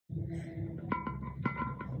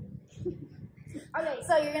Okay,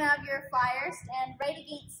 so you're gonna have your flyer stand right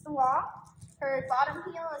against the wall. Her bottom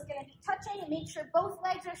heel is gonna be touching. Make sure both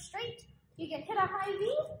legs are straight. You can hit a high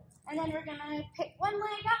V, and then we're gonna pick one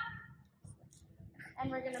leg up,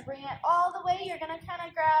 and we're gonna bring it all the way. You're gonna kind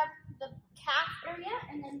of grab the calf area,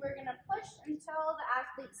 and then we're gonna push until the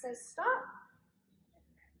athlete says stop.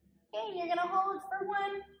 Okay, and you're gonna hold for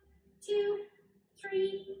 1, 2,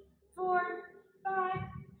 3, 4, 5,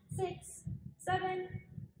 6, 7,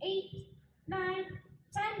 8, 9,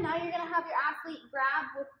 10. Now you're gonna have your athlete grab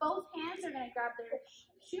with both hands. They're gonna grab their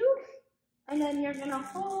shoe, and then you're gonna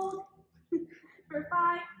hold for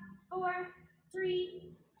 5, 4,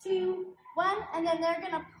 3, 2, 1, and then they're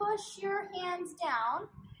gonna push your hands down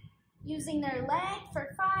using their leg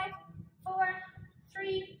for 5, 4,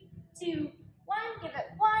 3, 2, 1. Give it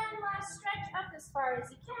one last stretch up as far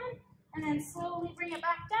as you can, and then slowly bring it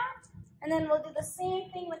back down. And then we'll do the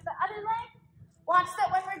same thing with the other leg. Watch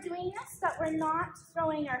that when we're doing this, that we're not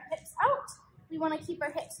throwing our hips out. We want to keep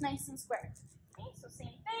our hips nice and square. Okay, so same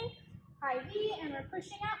thing, high V, and we're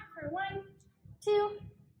pushing up for 1, 2,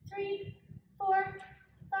 3, 4,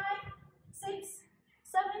 5, 6,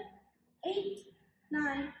 7, 8, 9,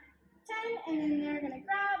 10, and then they're gonna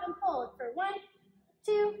grab and hold for 1,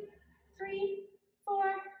 2, 3, 4,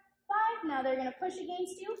 5. Now they're gonna push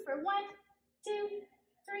against you for 1, 2,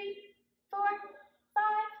 3, 4, 5,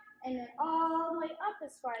 and then all the way up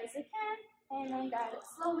as far as you can, and then guide it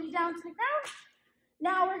slowly down to the ground.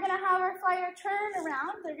 Now we're gonna have our flyer turn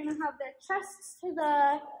around. They're gonna have their chests to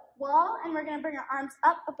the wall, and we're gonna bring our arms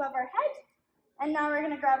up above our head. And now we're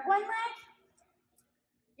gonna grab one leg.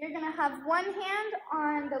 You're gonna have one hand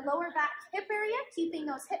on the lower back hip area, keeping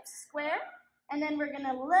those hips square. And then we're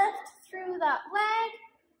gonna lift through that leg,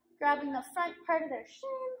 grabbing the front part of their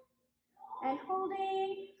shin, and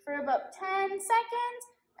holding for about 10 seconds.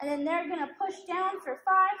 And then they're gonna push down for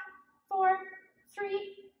 5, 4,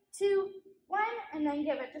 3, 2, 1, and then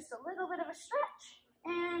give it just a little bit of a stretch,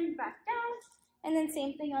 and back down. And then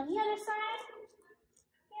same thing on the other side.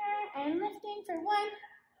 Here, and lifting for 1,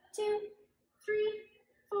 2, 3,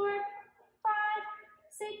 4, 5,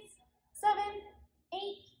 6, 7, 8,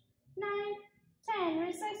 9, 10.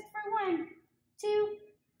 Resist for 1, 2,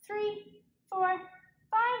 3, 4,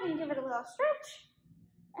 5, and give it a little stretch,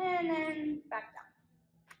 and then back down.